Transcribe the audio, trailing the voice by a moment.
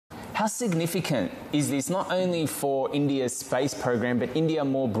How significant is this not only for India's space program, but India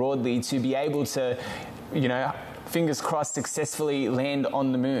more broadly to be able to, fingers crossed, successfully land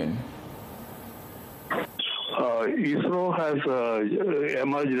on the moon? ISRO has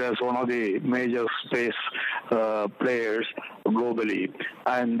emerged as one of the major space players globally,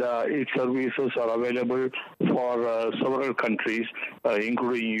 and its services are available for several countries,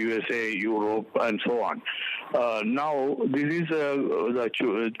 including USA, Europe, and so on. Now, this is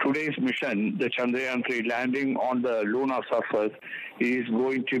today's mission, the Chandrayaan-3 landing on the lunar surface, is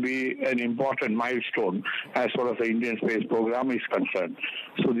going to be an important milestone as far as the Indian space program is concerned.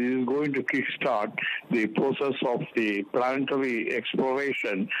 So this is going to kickstart the process of the planetary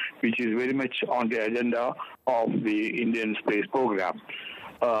exploration, which is very much on the agenda of the Indian space program.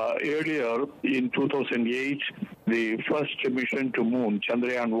 Earlier, in 2008, the first mission to moon,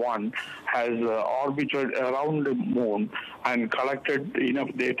 Chandrayaan-1, has orbited around the moon and collected enough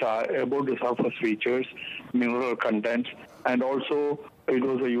data about the surface features, mineral contents, and also it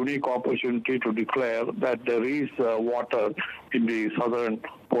was a unique opportunity to declare that there is water in the southern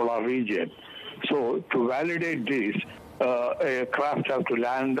polar region. So to validate this, a craft has to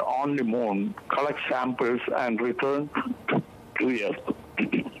land on the moon, collect samples, and return to Earth.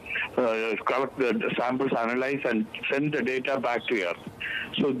 Collect the samples, analyze, and send the data back to Earth.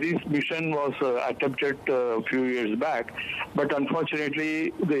 So this mission was attempted a few years back, but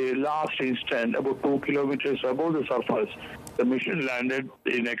unfortunately, the last instant, about 2 kilometers above the surface, the mission landed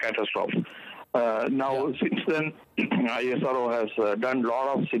in a catastrophe. Since then, ISRO has done a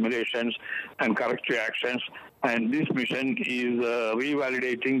lot of simulations and corrective actions, and this mission is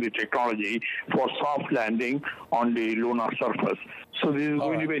revalidating the technology for soft landing on the lunar surface. So this is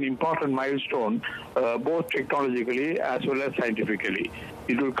going to be an important milestone, both technologically as well as scientifically.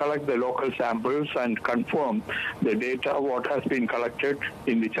 It will collect the local samples and confirm the data, what has been collected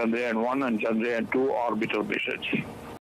in the Chandrayaan-1 and Chandrayaan-2 orbital missions.